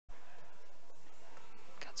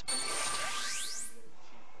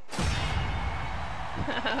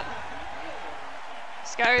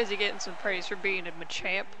SkyRasen getting some praise for being a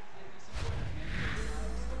Machamp.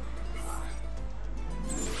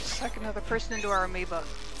 Suck another person into our amoeba.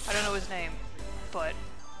 I don't know his name, but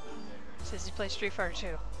it says he plays Street Fighter 2.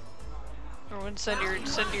 Everyone send your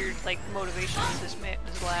like motivation to this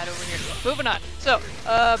lad over here. Moving on. So,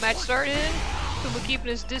 match started. Fumu keeping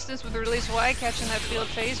his distance with the release Y, catching that field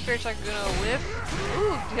phase. Spirit Shock gonna whiff.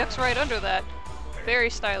 Ooh, ducks right under that. Very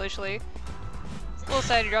stylishly. It's a little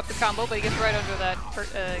sad to drop the combo, but he gets right under that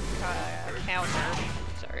counter.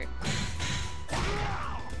 Sorry.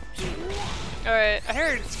 Alright, I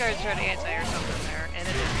heard SkyRasen trying to anti or something there, and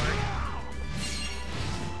it didn't work.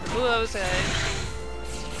 Ooh, that was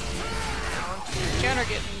counter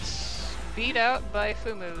getting beat out by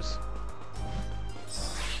Fumu's.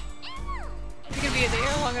 He can be in the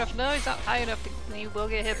air long enough. No, he's not high enough to. He will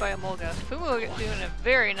get hit by a Mulga. Fumu doing a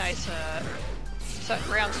very nice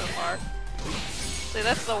round so far. So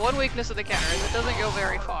that's the one weakness of the counter, is it doesn't go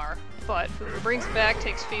very far. But Fumu brings it back,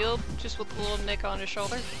 takes field, just with a little nick on his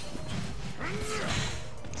shoulder.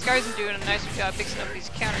 SkyRasen doing a nice job fixing up these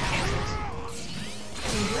counter cancels.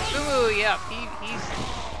 Fumu, yeah,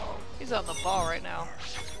 he's on the ball right now.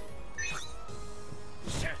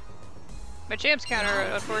 Machamp's counter,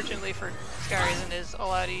 unfortunately for SkyRasen, is a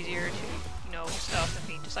lot easier to, you know, stuff if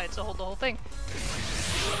he decides to hold the whole thing.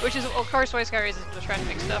 Which is, of course, why SkyRasen was trying to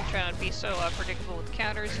mix stuff, trying to be so predictable with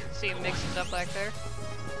counters. You can see him mixing stuff back there.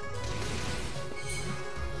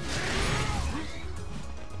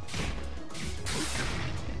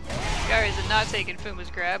 SkyRasen not taking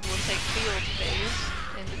Fumu's grab, will take field phase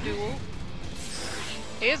in the duel.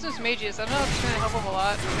 He has this Magius, I don't know if it's going to help him a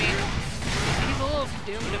lot. I mean, he's a little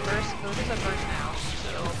doomed to burst, but he's a burst now,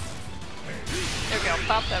 so... There we go,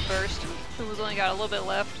 pop that burst. Fumu's only got a little bit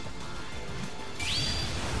left.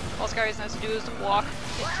 All SkyRasen has to do is walk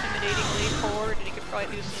intimidatingly forward, and he could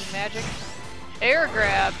probably do some magic. Air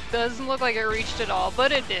grab doesn't look like it reached at all,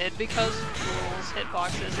 but it did because rules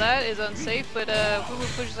hitboxes. That is unsafe, but Fumu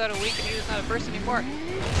pushes out a weak and he is not a burst anymore.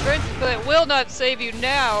 Strength, but it will not save you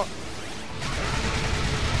now.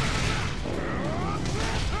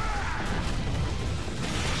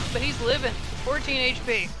 But he's living. 14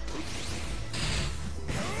 HP.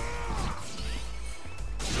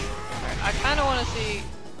 Alright, I kind of want to see...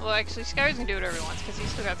 Well, actually, SkyRasen can do it every once because he's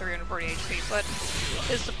still got 340 HP, but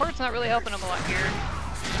his support's not really helping him a lot here.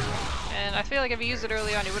 And I feel like if he used it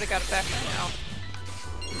early on, he would have got it back by now.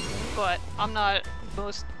 But I'm not the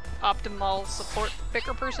most optimal support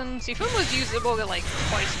picker person. See, Fumu's used the Mulga like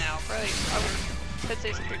twice now. Probably, I'd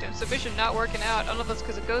say some 3 times. Submission not working out. I don't know if that's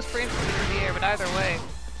because it goes frame through the air, but either way.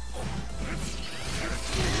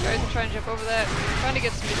 SkyRasen trying to jump over that. Trying to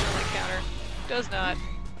get submission on the counter. Does not.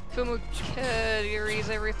 Fumu carries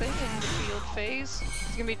everything in the field phase.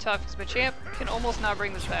 It's gonna be tough because Machamp can almost not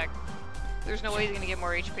bring this back. There's no way he's gonna get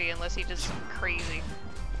more HP unless he does something crazy.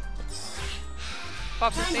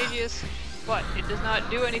 Pops his Magius, but it does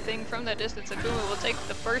not do anything from that distance, and Fumu will take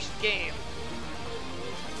the first game.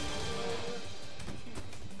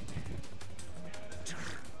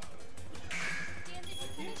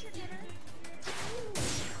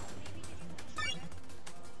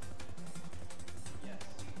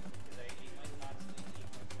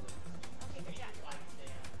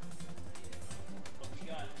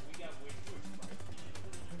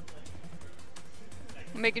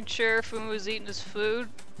 Making sure Fumu was eating his food.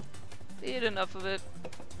 He ate enough of it.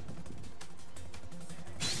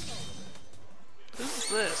 Who's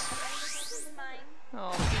this?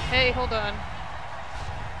 Oh, hey, hold on.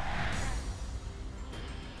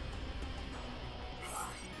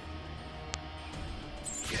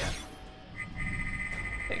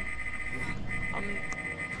 Hey.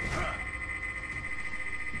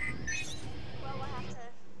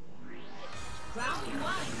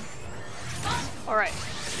 Alright,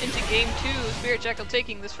 into game 2, Spirit Jackal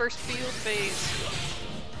taking this first field phase.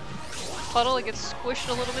 Puddle, it gets squished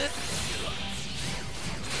a little bit.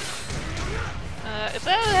 If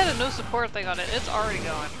that had a no support thing on it, it's already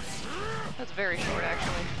gone. That's very short,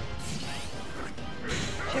 actually.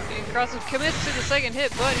 Chipping crosses, commits to the second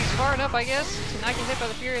hit, but he's far enough, I guess, to not get hit by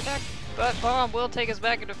the Fury attack. But Bomb will take us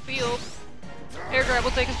back into field. Air Grab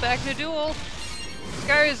will take us back to duel.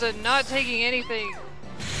 SkyRasen not taking anything.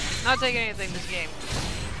 Not taking anything this game.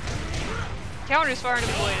 Counters far into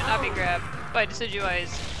the void and not be grabbed by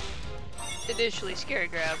Decidueye's initially scary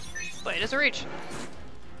grab. But it doesn't reach.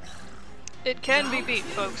 It can be beat,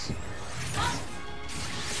 folks.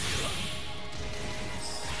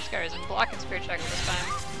 SkyRasen blocking Spirit Jackal this time.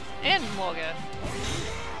 And Mulga.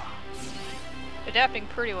 Adapting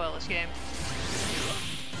pretty well this game.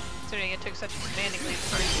 Considering it took such a demanding lead the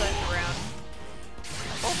first set round.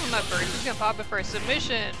 Both of them have burst. He's gonna pop it for a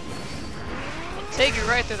submission. We'll take you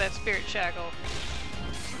right through that spirit shackle.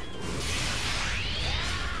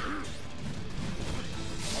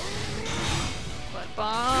 But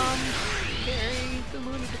bomb. Carry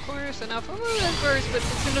Fumu into the corner. So now Fumu has burst, but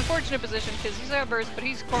it's an unfortunate position because he's out burst, but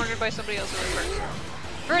he's cornered by somebody else who has burst.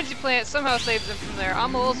 Frenzy Plant somehow saves him from there.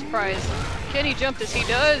 I'm a little surprised. Can he jump this? He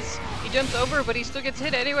does! He jumps over, but he still gets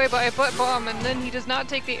hit anyway by a butt bomb, and then he does not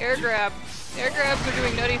take the air grab. Air grabs are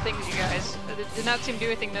doing nutty things, you guys. It did not seem to do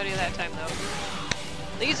anything nutty that time, though.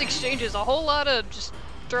 These exchanges, a whole lot of just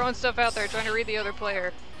throwing stuff out there, trying to read the other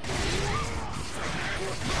player.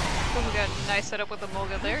 Oh, we got a nice setup with the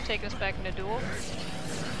Mulga there, taking us back into duel.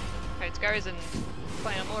 Alright, SkyRasen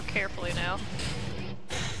playing more carefully now.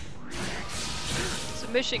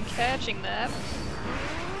 Submission catching that.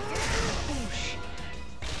 Whoosh.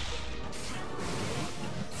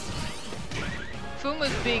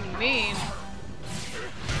 Fuma's being mean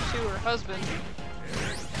to her husband.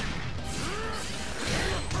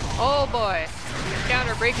 Oh boy.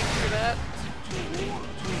 Counter breaking through that.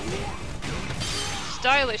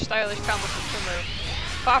 Stylish combo from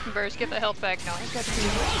Fumu. Pop and burst, get the health back now. He's got to do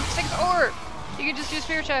or you can just use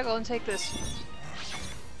Spirit Shackle and take this.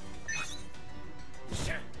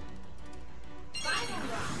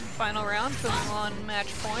 Final round, Fumu on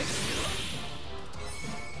match point.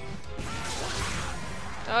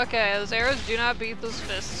 Okay, those arrows do not beat those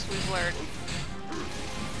fists, we've learned.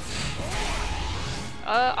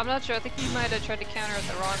 I'm not sure, I think he might have tried to counter at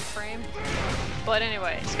the wrong frame. But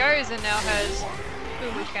anyway, SkyRasen now has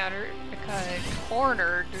Fumu counter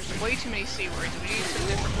cornered. There's way too many C words. We need some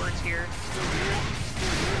different words here.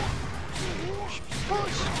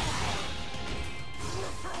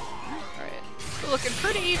 Alright. Looking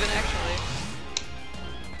pretty even actually.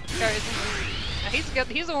 SkyRasen.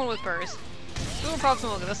 He's the one with burst. Fumu props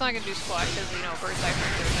Mulga. That's not gonna do squat because you know burst attack and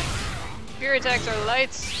everything. Fury attacks are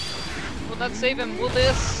lights. Will not save him. Will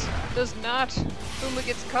this? Does not. Fumu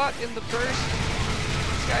gets caught in the burst.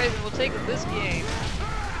 SkyRasen will take this game.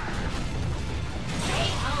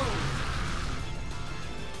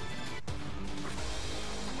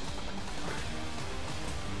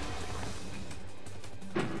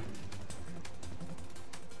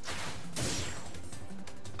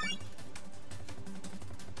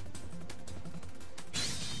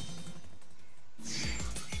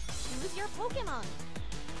 Choose your Pokemon.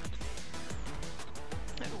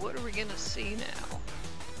 What are we gonna see now?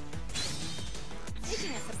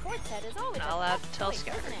 Taking a support set is always Not allowed to tell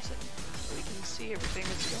SkyRasen. We can see everything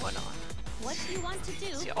that's going on. What do you want to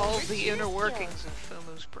do? See all the inner workings of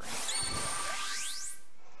Fumu's brain.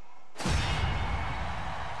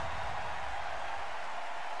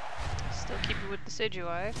 Still keep it with the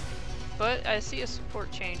Decidueye, but I see a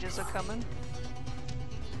support change is coming.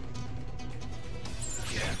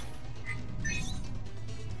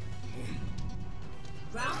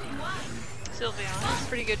 Sylveon,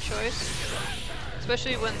 pretty good choice.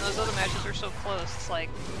 Especially when those other matches are so close. It's like,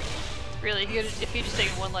 really, if he just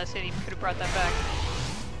taken one less hit, he could have brought that back.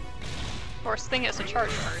 Of course, the thing has to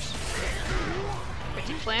charge first.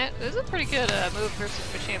 Frenzy Plant, this is a pretty good move versus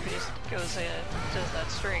Machamp. He just goes, does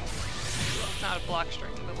that string. Not a block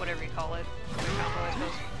string, but whatever you call it. Combo, I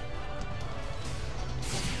suppose.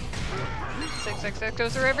 6xx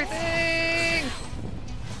goes through everything!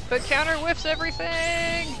 But counter whiffs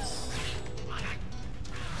everything!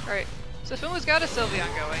 Alright, so Fumu's got a Sylveon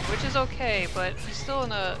going, which is okay, but he's still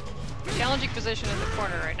in a challenging position in the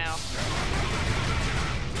corner right now.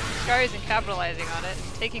 SkyRasen capitalizing on it,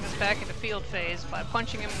 taking us back into field phase by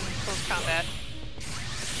punching him in close combat.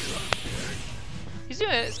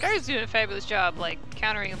 SkyRasen's doing a fabulous job, like,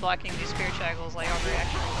 countering and blocking these Spirit Shackles, like, on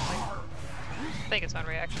reaction or something. I think it's on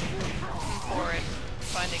reaction. For it.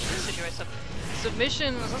 Finding the Decidueye stuff.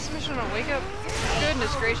 Submission, was that submission on Wake Up?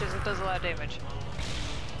 Goodness gracious, it does a lot of damage.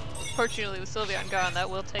 Fortunately, with Sylveon gone, that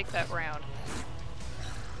will take that round.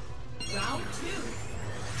 Round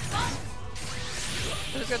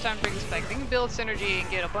 2. Who's got time to bring this back? If he can build synergy and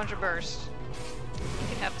get a bunch of bursts, he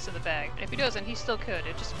can have this in the bag. And if he doesn't, he still could.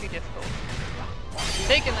 It'd just be difficult.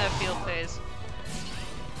 Taking that field phase.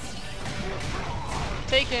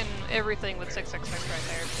 Taking everything with 6xx right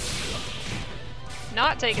there.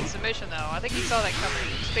 Not taking submission though. I think he saw that coming.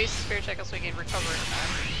 Space the Spirit Shackle so he can recover in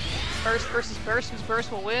time. Burst versus burst. Whose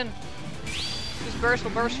burst will win? Whose burst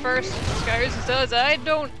will burst first? SkyRasen does. I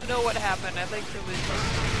don't know what happened. I think it was.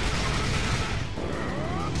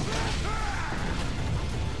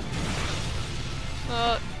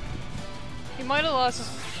 He might have lost his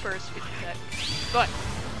burst if he did that. But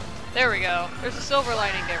there we go. There's a silver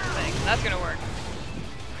lining to everything. That's gonna work.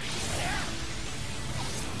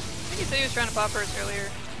 he said he was trying to pop burst earlier.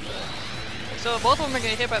 So both of them are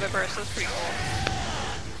getting hit by the burst, that's pretty cool.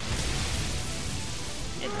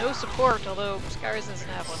 And no support, although SkyRasen doesn't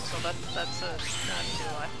have one, so that's not too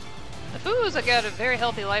high. The Fumu's got a very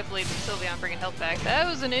healthy life lead with Sylveon bringing health back. That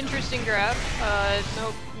was an interesting grab.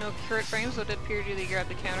 No crit frames, so it did appear to grab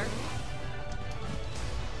the counter.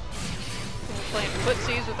 We're playing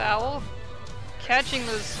footsies with Owl. Catching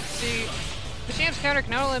those, see, Machamp's counter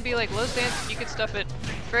can not only be like low stance, but you can stuff it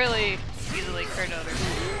fairly easily compared to others.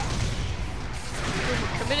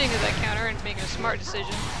 We're committing to that counter and making a smart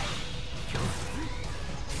decision.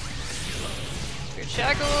 Spirit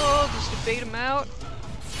Shackle, just to bait him out.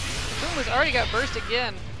 Fumu's already got burst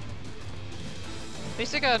again. They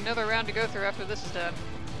still got another round to go through after this is done.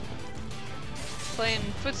 Playing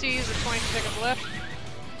footsies with 20 seconds left.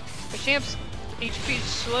 Machamp's HP is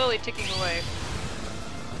slowly ticking away.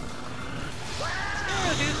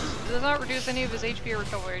 Does not reduce any of his HP or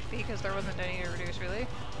recover HP because there wasn't any to reduce really.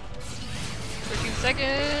 13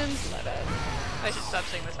 seconds. I should stop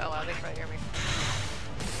saying this out loud. They can probably hear me.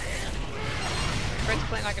 Red's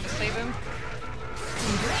plant not going to save him.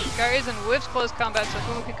 SkyRasen whips close combat so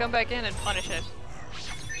Fumu can come back in and punish it.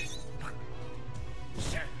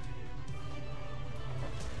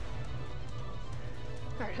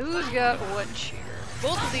 Alright, who's got what cheer?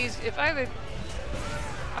 Both of these, if I have a...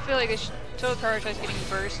 I feel like I should totally prioritize getting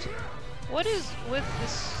burst. What is with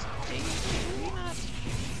this stadium? Did we not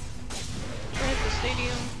try the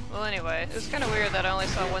stadium? Well anyway, it was kind of weird that I only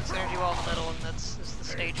saw one synergy wall in the middle, and that's the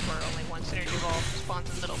stage where only one synergy wall spawns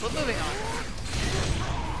in the middle. But moving on.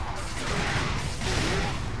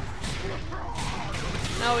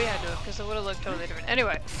 No, we had to, because it would have looked totally different.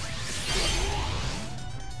 Anyway.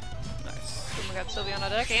 Nice. Then we got Sylveon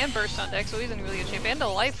on deck and Burst on deck, so he's in really good shape. And a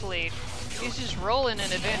life lead. He's just rolling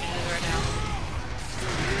in advantages right now.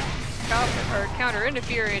 Counter into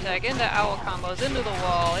Fury attack, into Owl combos, into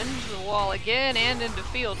the wall again, and into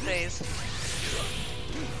field phase.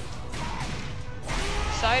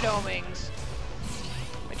 Side homings.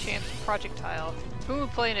 Machamp's projectile.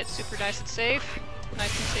 Fumu playing it super nice and safe.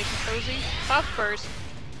 Nice and safe and cozy. Pop burst.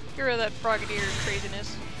 Get rid of that Frogadier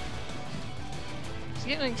craziness.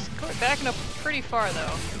 He's backing up pretty far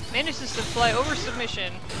though. Manages to fly over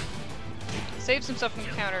submission. Saves himself from the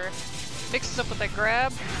counter. Mixes up with that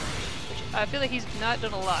grab. Which I feel like he's not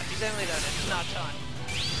done a lot. He's only done it, not a ton.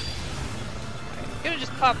 Gonna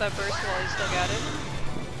just pop that burst while he's still got it.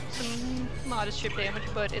 Some modest chip damage,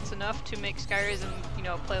 but it's enough to make SkyRasen, you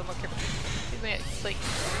know, play a more careful. Like,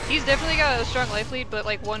 he's definitely got a strong life lead, but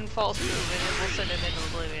like one false move and it will send him into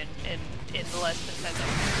oblivion in less than 10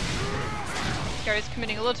 seconds. SkyRasen's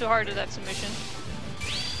committing a little too hard to that submission.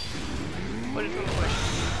 What did we push?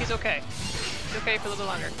 He's okay. He's okay for a little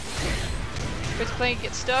bit longer. Chris playing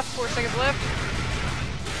gets stuffed, 4 seconds left.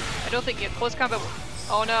 I don't think he had close combat.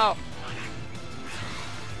 Oh no.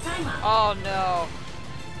 Oh no.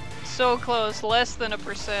 So close, less than a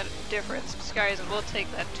 % difference. SkyRasen will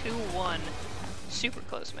take that 2-1 super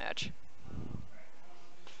close match.